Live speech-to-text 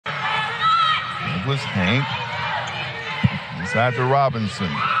Douglas, Hank. Inside to Robinson.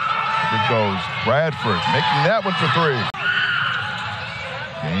 It goes. Bradford making that one for three.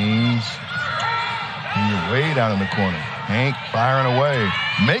 Gaines. Way down in the corner. Hank firing away.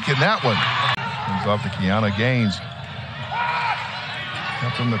 Making that one. Comes off to Kiana Gaines.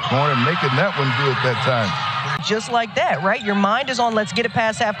 Up from the corner, making that one good that time. Just like that, right? Your mind is on, let's get it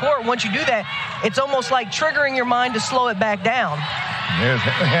past half court. Once you do that, it's almost like triggering your mind to slow it back down. There's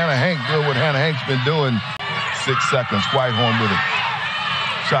Hannah Hank doing what Hannah Hank's been doing. 6 seconds, Whitehorn with it.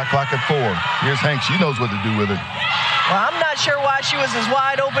 Shot clock at 4. Here's Hank, she knows what to do with it. Well, I'm not sure why she was as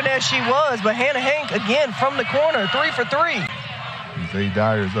wide open as she was, but Hannah Hank, again, from the corner, 3 for 3. Zay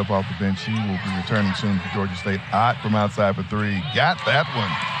Dyer is up off the bench. She will be returning soon for Georgia State. Ott from outside for 3. Got that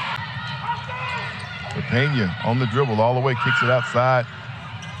one. Perpignan on the dribble all the way, kicks it outside.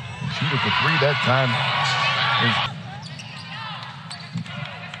 Shoot it for 3 that time.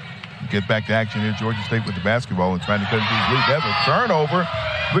 Get back to action here. Georgia State with the basketball and trying to cut into the blue. That's a turnover.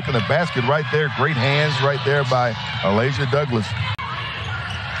 Quick in the basket right there. Great hands right there by Alasia Douglas.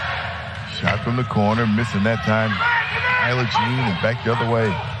 Shot from the corner, missing that time. Isla Jean and back the other way.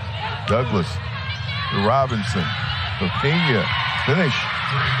 Douglas to Robinson. Perpignan. Finish.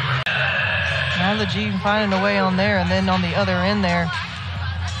 Isla Jean finding a way on there, and then on the other end there.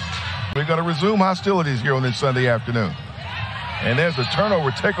 We're going to resume hostilities here on this Sunday afternoon. And there's a turnover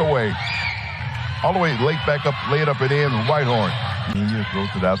takeaway. All the way late back up, lay it up and in with Whitehorn. Perpignan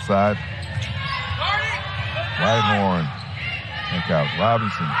throws it outside. Whitehorn. Back out.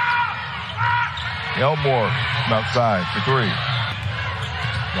 Robinson. Elmore from outside for 3.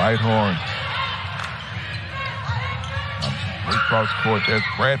 Whitehorn. Right cross court. There's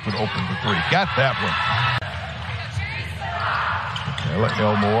Bradford open for 3. Got that one. Ella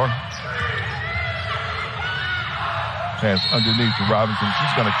Elmore. Pass underneath to Robinson.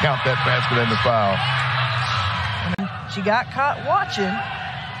 She's going to count that basket and the foul. She got caught watching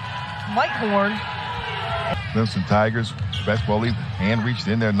Whitehorn. Clemson Tigers basketball lead. Hand reached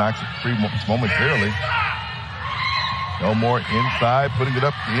in there, knocks it free momentarily. Elmore inside, putting it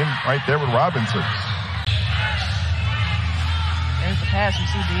up in right there with Robinson. There's the pass. You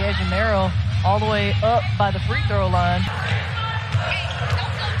see Deja Merrill all the way up by the free throw line.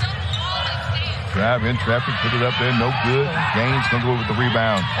 Drive in traffic, put it up there, no good. Gaines comes over with the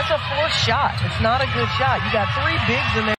rebound. That's a forced shot. It's not a good shot. You got 3 bigs in there.